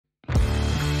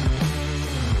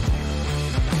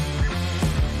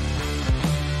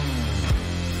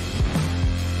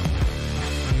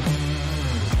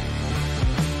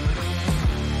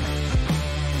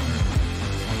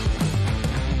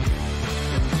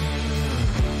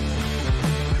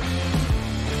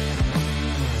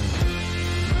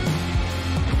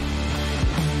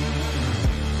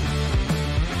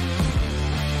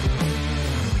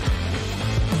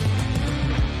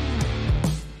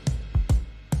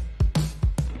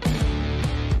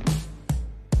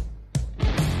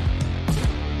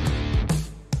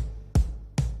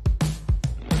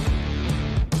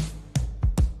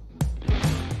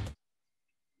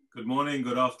morning,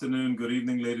 good afternoon, good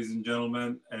evening, ladies and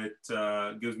gentlemen.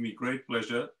 It gives me great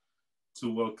pleasure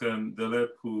to welcome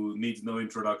Dilip, who needs no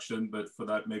introduction, but for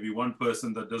that, maybe one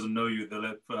person that doesn't know you,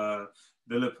 Dilip.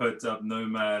 Dilip heads up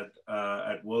KNOMAD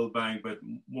at World Bank, but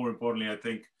more importantly, I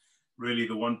think really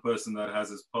the one person that has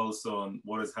his pulse on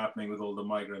what is happening with all the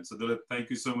migrants. So Dilip, thank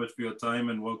you so much for your time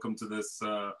and welcome to this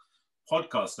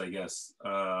podcast, I guess.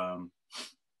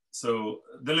 So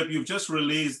Dilip, you've just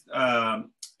released,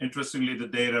 interestingly, the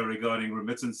data regarding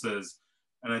remittances.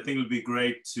 And I think it'll be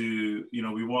great to,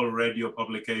 we've all read your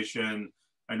publication.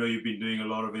 I know you've been doing a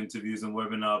lot of interviews and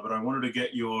webinar, but I wanted to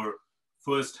get your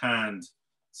firsthand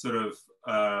sort of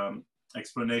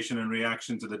explanation and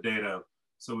reaction to the data.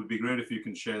 So it would be great if you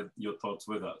can share your thoughts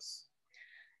with us.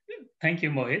 Thank you,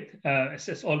 Mohit.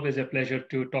 It's always a pleasure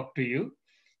to talk to you.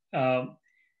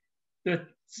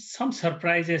 Some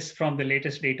surprises from the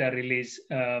latest data release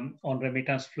on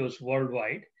remittance flows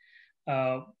worldwide.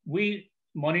 We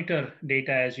monitor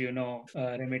data, as you know,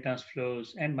 remittance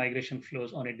flows and migration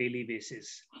flows on a daily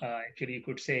basis. Actually, you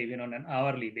could say even on an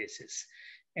hourly basis.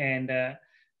 And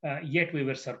yet we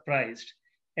were surprised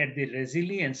at the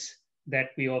resilience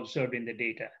that we observed in the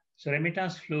data. So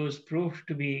remittance flows proved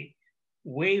to be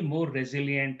way more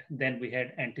resilient than we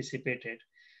had anticipated.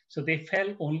 So they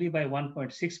fell only by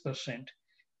 1.6%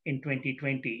 in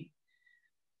 2020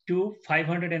 to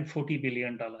 $540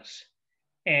 billion.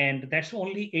 And that's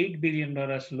only $8 billion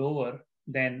lower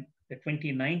than the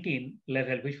 2019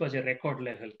 level, which was a record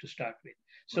level to start with.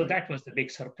 So that was the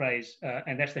big surprise.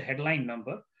 And that's the headline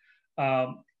number,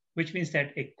 which means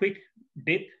that a quick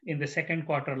dip in the second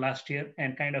quarter last year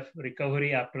and kind of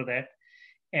recovery after that.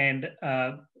 And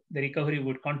the recovery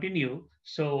would continue.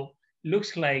 So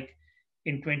looks like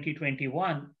in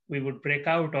 2021, we would break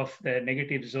out of the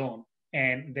negative zone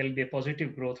and there'll be a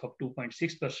positive growth of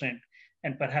 2.6%.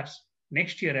 And perhaps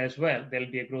next year as well,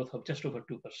 there'll be a growth of just over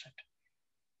 2%.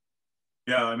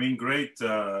 Yeah, I mean, great,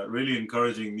 really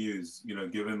encouraging news,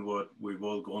 given what we've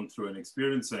all gone through and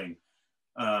experiencing.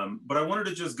 But I wanted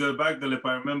to just go back, Dilip.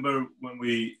 I remember when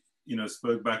we,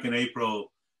 spoke back in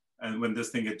April and when this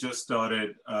thing had just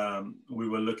started, we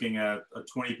were looking at a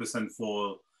 20%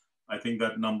 fall. I think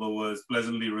that number was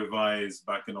pleasantly revised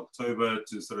back in October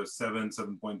to sort of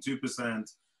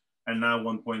 7.2%, and now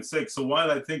 1.6. So while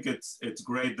I think it's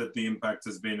great that the impact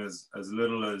has been as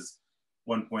little as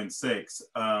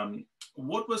 1.6,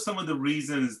 what were some of the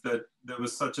reasons that there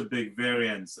was such a big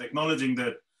variance? Acknowledging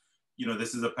that,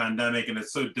 this is a pandemic and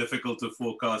it's so difficult to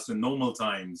forecast in normal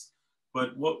times,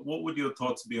 but what would your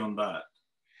thoughts be on that?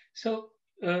 So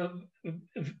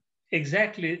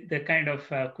exactly the kind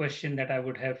of question that I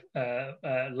would have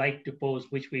liked to pose,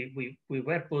 which we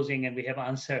were posing and we have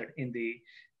answered in the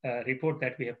report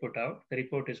that we have put out. The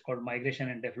report is called Migration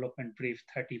and Development Brief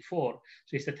 34.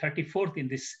 So it's the 34th in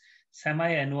this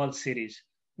semi-annual series,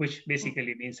 which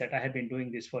basically means that I have been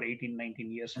doing this for 18,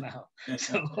 19 years now.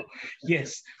 So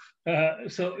yes,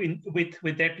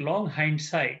 with that long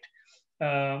hindsight,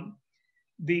 the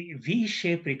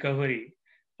V-shaped recovery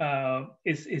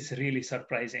is really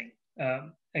surprising.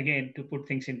 Again, to put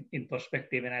things in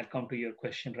perspective, and I'll come to your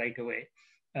question right away.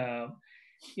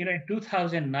 In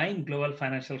 2009 global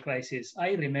financial crisis,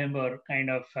 I remember kind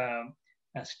of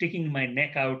sticking my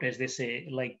neck out, as they say,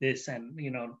 like this, and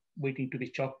waiting to be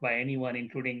choked by anyone,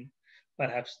 including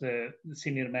perhaps the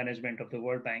senior management of the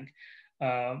World Bank,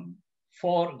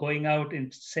 for going out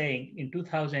and saying in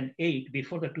 2008,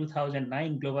 before the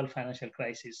 2009 global financial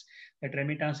crisis, that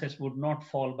remittances would not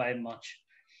fall by much.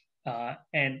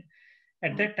 And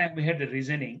at that time, we had the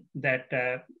reasoning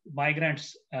that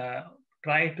migrants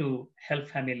try to help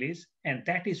families, and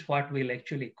that is what will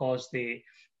actually cause the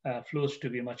flows to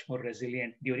be much more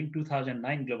resilient during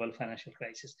 2009 global financial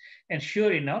crisis. And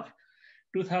sure enough,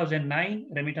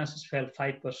 2009 remittances fell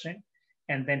 5%,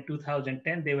 and then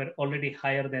 2010 they were already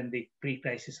higher than the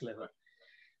pre-crisis level.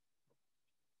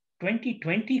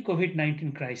 2020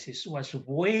 COVID-19 crisis was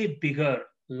way bigger,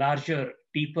 larger,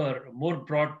 deeper, more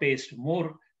broad-based,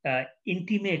 more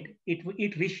intimate.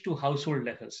 It reached to household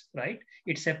levels, right?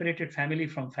 It separated family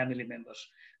from family members.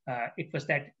 It was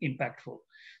that impactful.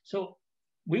 So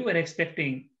we were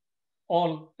expecting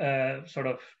all bad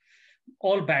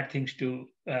things to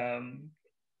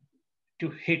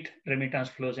hit remittance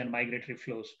flows and migratory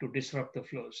flows, to disrupt the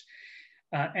flows.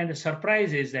 And the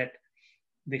surprise is that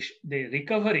the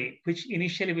recovery, which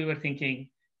initially we were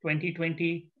thinking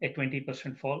 2020, a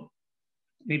 20% fall,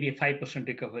 maybe a 5%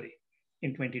 recovery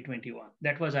in 2021.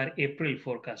 That was our April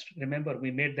forecast. Remember,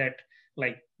 we made that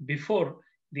like before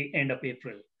the end of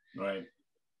April. Right.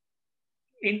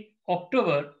 In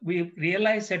October, we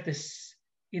realized that this,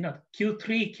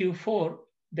 Q3, Q4,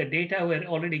 the data were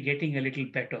already getting a little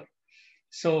better.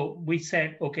 So we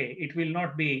said, okay, it will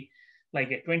not be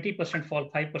like a 20% fall,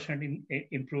 5%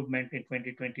 improvement in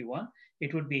 2021.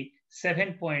 It would be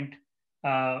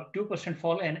 7.2%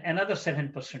 fall and another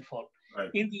 7% fall.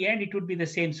 Right. In the end, it would be the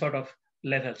same sort of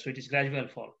level. So it is gradual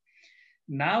fall.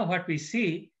 Now what we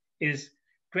see is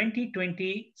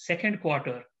 2020 second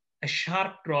quarter, a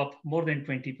sharp drop, more than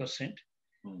 20%.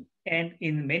 And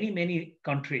in many, many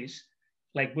countries,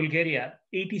 like Bulgaria,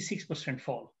 86%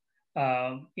 fall.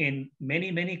 In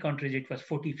many, many countries, it was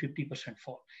 40, 50%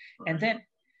 fall. Right. And then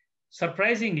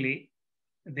surprisingly,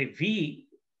 the V,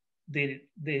 the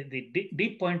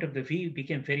deep point of the V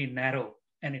became very narrow,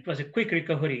 and it was a quick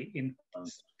recovery in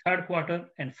third quarter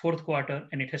and fourth quarter,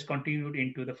 and it has continued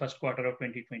into the first quarter of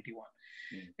 2021.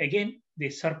 Again, the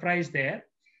surprise there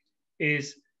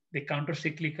is the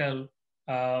countercyclical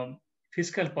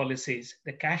fiscal policies,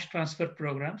 the cash transfer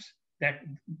programs that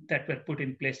were put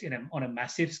in place on a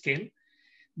massive scale,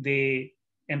 the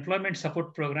employment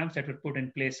support programs that were put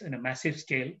in place on a massive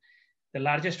scale. The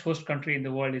largest host country in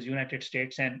the world is United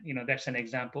States, and that's an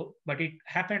example, but it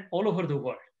happened all over the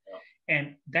world.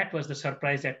 And that was the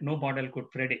surprise that no model could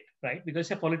predict, right? Because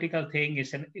it's a political thing,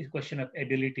 it's a question of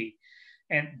ability.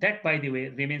 And that, by the way,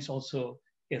 remains also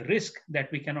a risk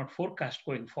that we cannot forecast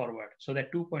going forward. So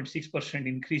that 2.6%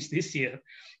 increase this year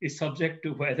is subject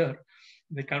to whether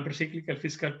the countercyclical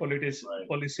fiscal policies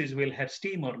will have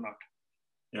steam or not.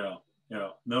 Yeah.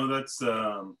 No, that's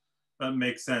that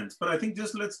makes sense. But I think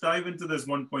just let's dive into this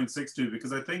 1.62,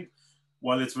 because I think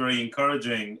while it's very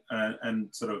encouraging and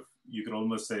sort of, you could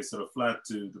almost say sort of flat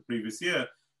to the previous year,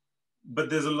 but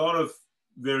there's a lot of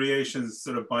variations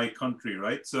sort of by country,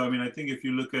 right? So, I mean, I think if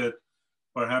you look at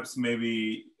perhaps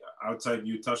maybe outside,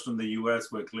 you touched on the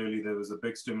US, where clearly there was a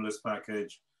big stimulus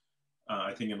package.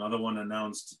 I think another one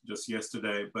announced just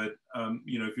yesterday. But,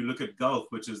 if you look at Gulf,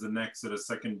 which is the next sort of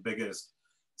second biggest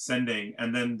sending,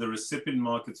 and then the recipient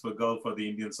markets for Gulf are the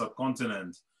Indian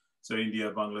subcontinent. So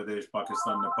India, Bangladesh,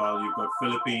 Pakistan, Nepal, you've got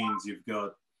Philippines, you've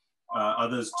got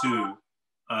others too.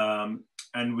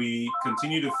 And we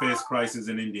continue to face crises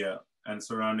in India and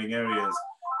surrounding areas.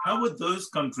 How were those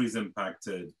countries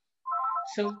impacted?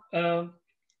 So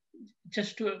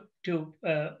just to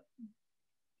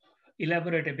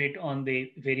elaborate a bit on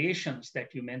the variations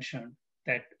that you mentioned,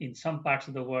 that in some parts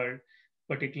of the world,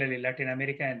 particularly Latin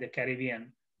America and the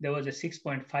Caribbean, there was a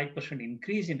 6.5%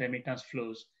 increase in remittance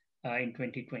flows in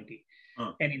 2020.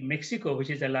 And in Mexico, which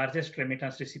is the largest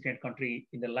remittance recipient country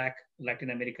in the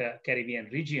Latin America Caribbean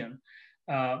region,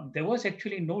 there was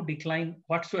actually no decline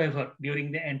whatsoever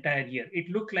during the entire year. It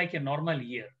looked like a normal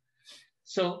year.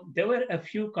 So there were a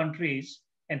few countries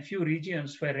and few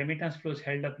regions where remittance flows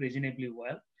held up reasonably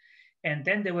well. And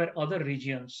then there were other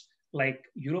regions like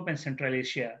Europe and Central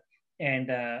Asia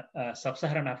and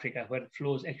Sub-Saharan Africa, where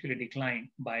flows actually declined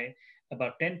by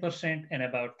about 10% and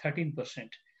about 13%.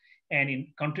 And in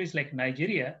countries like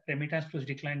Nigeria, remittance flows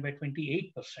declined by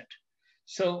 28%.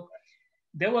 So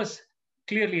there was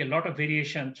clearly a lot of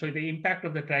variation. So the impact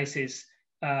of the crisis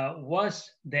was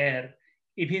there,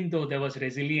 even though there was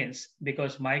resilience,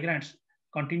 because migrants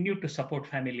continued to support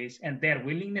families, and their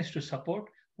willingness to support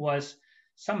was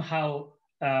somehow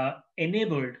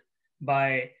enabled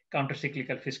by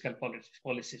countercyclical fiscal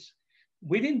policies.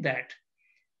 Within that,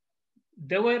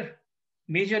 there were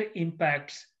major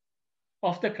impacts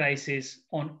of the crisis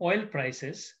on oil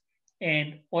prices,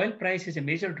 and oil price is a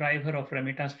major driver of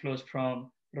remittance flows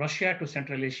from Russia to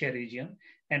Central Asia region,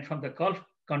 and from the Gulf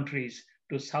countries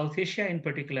to South Asia in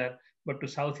particular, but to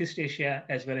Southeast Asia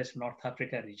as well as North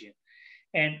Africa region.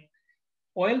 And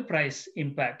oil price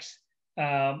impacts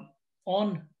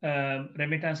on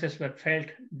remittances were felt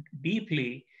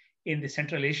deeply in the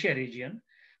Central Asia region,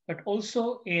 but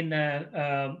also in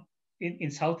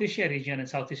South Asia region and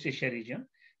Southeast Asia region.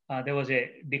 There was a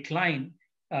decline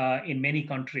in many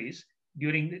countries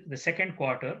during the second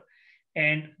quarter.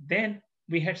 And then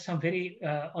we had some very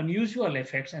unusual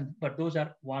effects, but those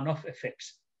are one-off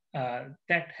effects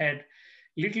that had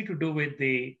little to do with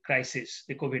the crisis,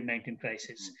 the COVID-19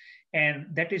 crisis. And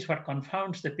that is what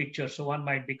confounds the picture. So one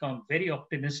might become very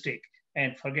optimistic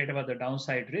and forget about the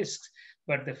downside risks.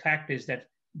 But the fact is that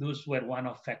those were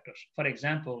one-off factors. For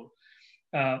example,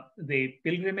 the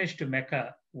pilgrimage to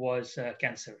Mecca was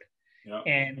canceled. Yeah.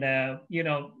 And,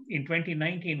 in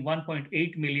 2019,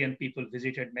 1.8 million people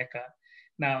visited Mecca.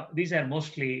 Now, these are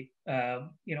mostly,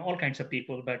 all kinds of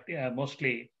people, but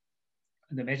mostly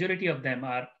the majority of them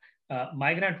are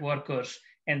migrant workers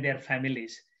and their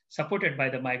families, supported by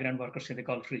the migrant workers in the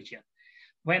Gulf region.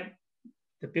 When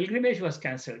the pilgrimage was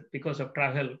canceled because of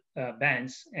travel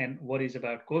bans and worries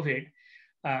about COVID,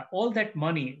 all that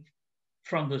money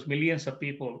from those millions of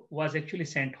people was actually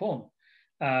sent home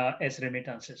as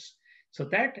remittances. So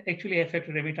that actually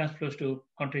affected remittance flows to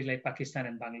countries like Pakistan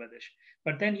and Bangladesh.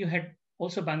 But then you had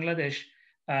also Bangladesh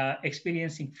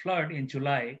experiencing flood in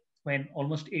July when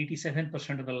almost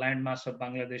 87% of the landmass of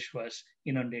Bangladesh was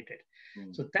inundated.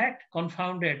 So that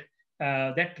confounded,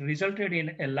 that resulted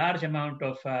in a large amount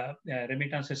of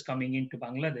remittances coming into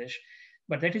Bangladesh.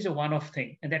 But that is a one-off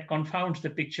thing, and that confounds the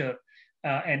picture.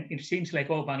 And it seems like,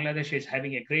 oh, Bangladesh is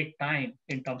having a great time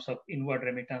in terms of inward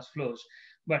remittance flows.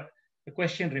 But the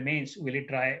question remains, will it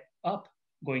dry up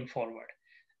going forward?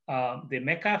 The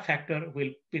Mecca factor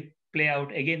will play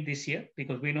out again this year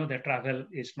because we know that travel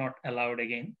is not allowed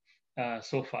again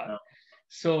so far. No.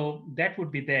 So that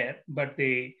would be there, but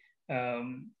the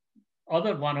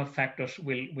other one-off factors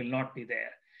will not be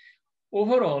there.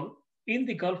 Overall, in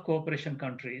the Gulf cooperation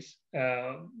countries,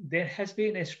 there has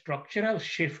been a structural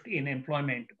shift in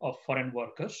employment of foreign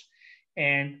workers.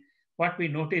 And what we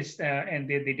noticed, and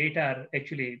the data are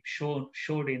actually shown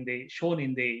in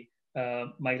the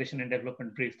Migration and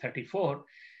Development Brief 34,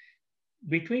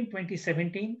 between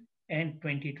 2017 and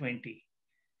 2020,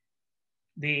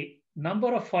 the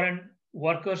number of foreign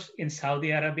workers in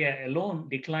Saudi Arabia alone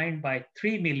declined by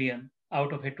 3 million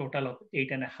out of a total of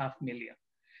 8.5 million.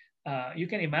 You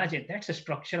can imagine that's a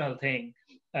structural thing.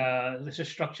 There's a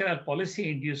structural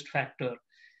policy-induced factor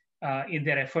in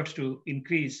their efforts to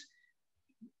increase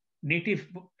native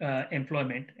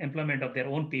employment of their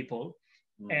own people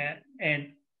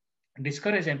and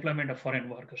discourage employment of foreign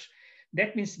workers.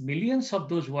 That means millions of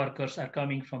those workers are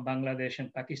coming from Bangladesh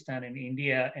and Pakistan and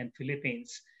India and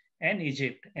Philippines and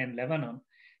Egypt and Lebanon.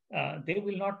 They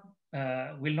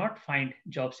will not find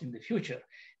jobs in the future.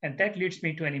 And that leads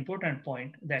me to an important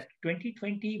point that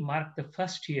 2020 marked the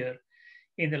first year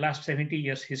in the last 70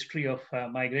 years history of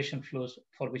migration flows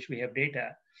for which we have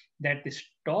data that the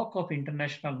stock of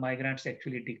international migrants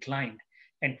actually declined.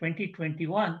 And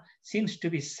 2021 seems to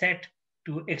be set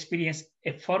to experience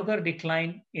a further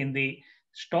decline in the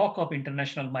stock of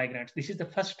international migrants. This is the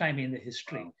first time in the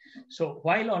history. So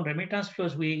while on remittance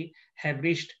flows, we have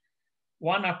reached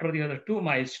one after the other 2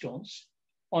 milestones,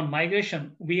 on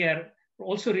migration, we are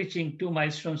also reaching 2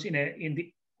 milestones in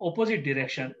the opposite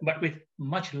direction, but with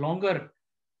much longer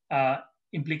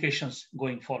implications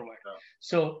going forward.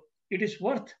 So it is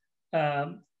worth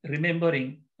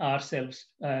reminding ourselves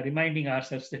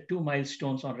the 2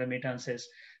 milestones on remittances.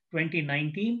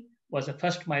 2019 was the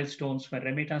first milestones when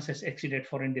remittances exceeded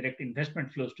foreign direct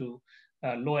investment flows to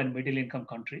low and middle income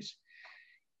countries.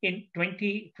 In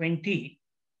 2020,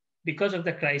 because of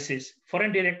the crisis,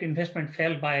 foreign direct investment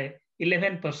fell by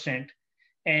 11%.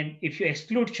 And if you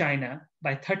exclude China,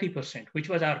 by 30%, which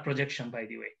was our projection, by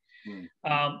the way.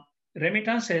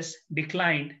 Remittances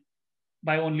declined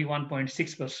by only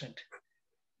 1.6%.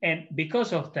 And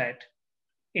because of that,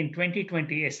 in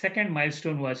 2020, a second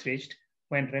milestone was reached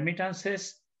when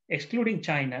remittances, excluding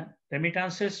China,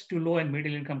 remittances to low and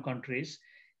middle income countries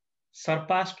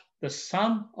surpassed the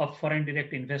sum of foreign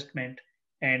direct investment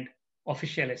and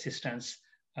official assistance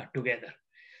together.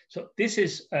 So this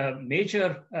is a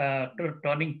major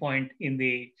turning point in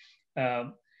the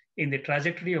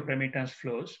trajectory of remittance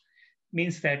flows,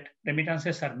 means that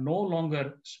remittances are no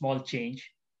longer small change.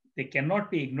 They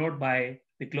cannot be ignored by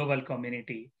the global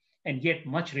community, and yet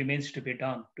much remains to be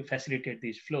done to facilitate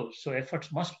these flows. So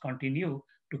efforts must continue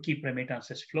to keep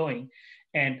remittances flowing.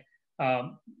 And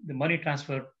the money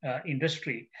transfer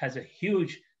industry has a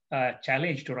huge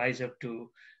challenge to rise up to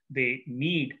the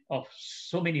need of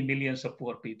so many millions of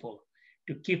poor people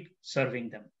to keep serving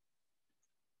them.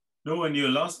 No, and your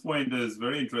last point is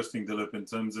very interesting, Dilip, in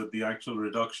terms of the actual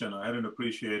reduction. I hadn't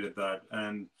appreciated that.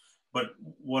 But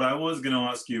what I was going to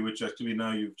ask you, which actually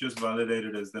now you've just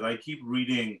validated, is that I keep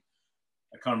reading,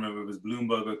 I can't remember if it was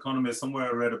Bloomberg or Economist, somewhere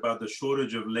I read about the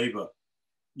shortage of labor,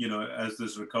 you know, as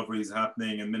this recovery is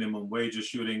happening and minimum wage is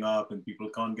shooting up and people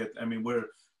can't get, I mean,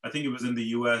 I think it was in the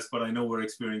US, but I know we're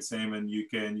experiencing same in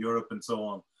UK and Europe and so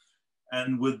on.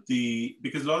 And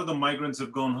because a lot of the migrants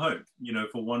have gone home, you know,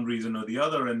 for one reason or the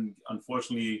other. And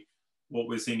unfortunately, what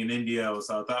we're seeing in India or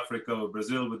South Africa or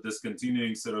Brazil with this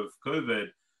continuing sort of COVID,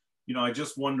 you know, I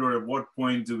just wonder at what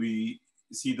point do we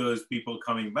see those people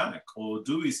coming back? Or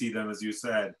do we see them, as you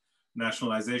said,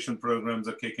 nationalization programs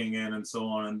are kicking in and so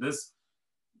on. And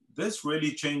this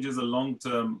really changes the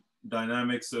long-term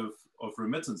dynamics of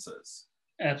remittances.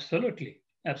 Absolutely,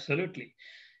 absolutely.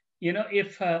 You know,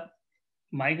 if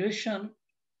migration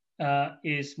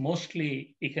is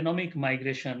mostly economic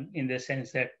migration in the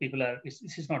sense that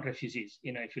this is not refugees.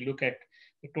 You know, if you look at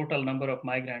the total number of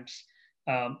migrants,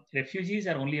 refugees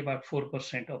are only about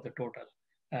 4% of the total.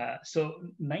 So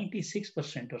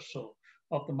 96% or so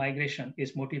of the migration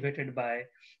is motivated by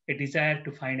a desire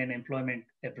to find an employment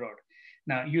abroad.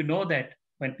 Now, you know that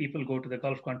when people go to the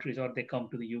Gulf countries or they come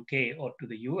to the UK or to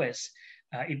the US,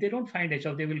 if they don't find a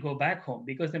job, they will go back home,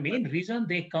 because the main reason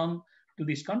they come to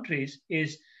these countries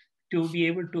is to be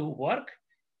able to work,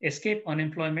 escape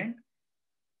unemployment,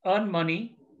 earn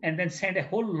money, and then send a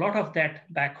whole lot of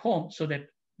that back home so that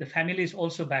the families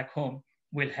also back home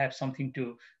will have something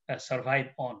to survive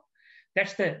on.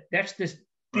 That's the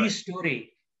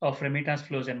story of remittance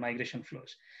flows and migration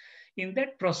flows. In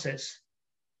that process,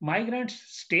 migrants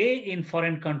stay in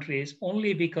foreign countries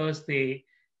only because the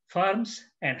firms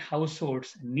and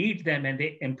households need them and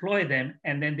they employ them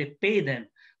and then they pay them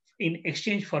in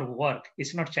exchange for work.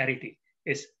 It's not charity.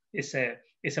 It's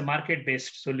a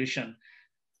market-based solution.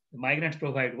 The migrants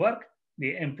provide work,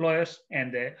 the employers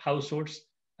and the households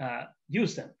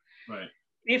use them. Right.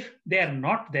 If they are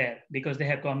not there because they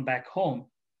have gone back home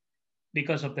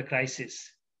because of the crisis,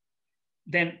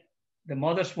 then the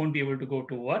mothers won't be able to go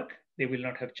to work. They will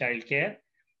not have childcare.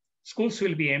 Schools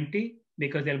will be empty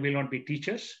because there will not be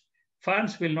teachers.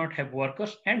 Firms will not have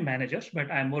workers and managers,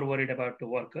 but I'm more worried about the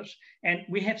workers. And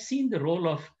we have seen the role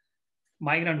of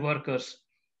migrant workers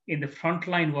in the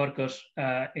frontline workers,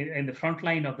 in the front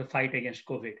line of the fight against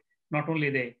COVID. Not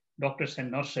only the doctors and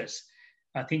nurses,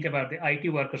 think about the IT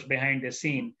workers behind the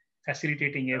scene,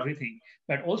 facilitating everything,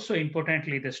 but also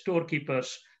importantly, the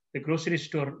storekeepers, the grocery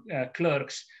store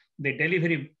clerks, the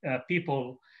delivery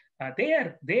people, they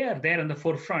are there on the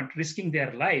forefront, risking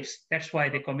their lives. That's why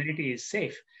the community is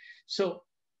safe. So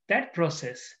that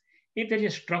process, if there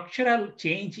is a structural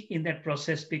change in that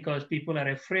process because people are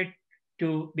afraid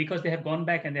to, because they have gone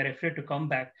back and they're afraid to come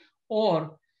back,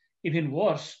 or even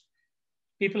worse,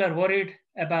 people are worried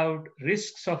about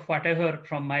risks of whatever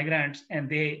from migrants, and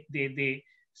the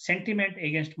sentiment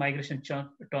against migration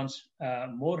turns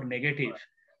more negative. Right.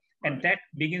 And that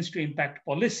begins to impact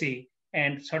policy,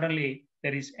 and suddenly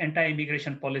there is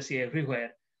anti-immigration policy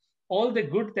everywhere. All the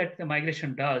good that the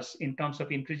migration does in terms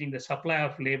of increasing the supply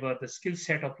of labor, the skill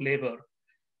set of labor,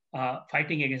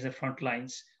 fighting against the front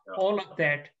lines, all of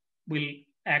that will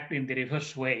act in the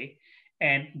reverse way.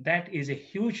 And that is a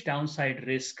huge downside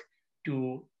risk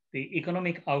to the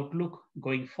economic outlook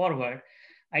going forward.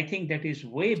 I think that is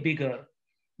way bigger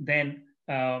than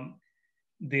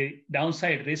the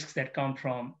downside risks that come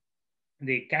from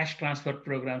the cash transfer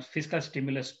programs, fiscal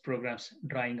stimulus programs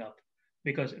drying up.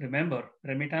 Because remember,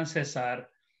 remittances are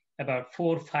about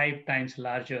 4 or 5 times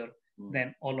larger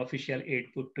than all official aid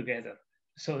put together.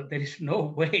 So there is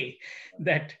no way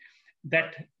that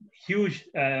huge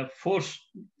force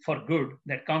for good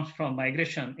that comes from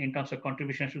migration in terms of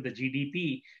contributions to the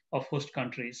GDP of host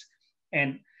countries,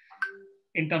 and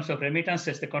in terms of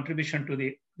remittances, the contribution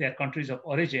to their countries of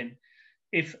origin,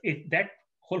 if that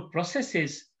whole process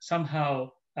is somehow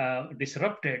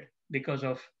disrupted because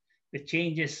of the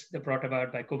changes that brought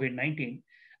about by COVID-19,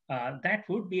 that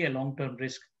would be a long-term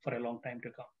risk for a long time to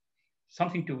come.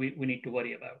 Something we need to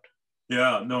worry about.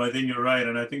 Yeah, no, I think you're right.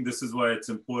 And I think this is why it's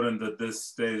important that this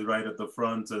stays right at the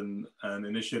front, and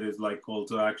initiatives like Call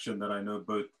to Action that I know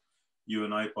both you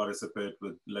and I participate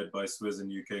with, led by Swiss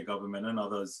and UK government and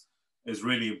others, is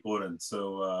really important.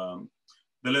 So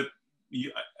Dilip,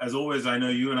 as always, I know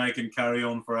you and I can carry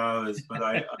on for hours, but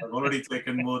I've already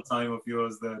taken more time of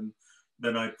yours than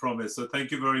I promised. So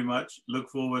thank you very much. Look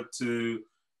forward to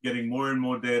getting more and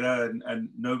more data, and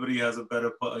nobody has a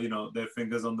better, their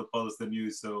fingers on the pulse than you.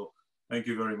 So thank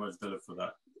you very much, Dilip, for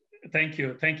that. Thank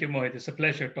you, Mohit. It's a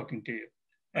pleasure talking to you,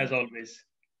 as always.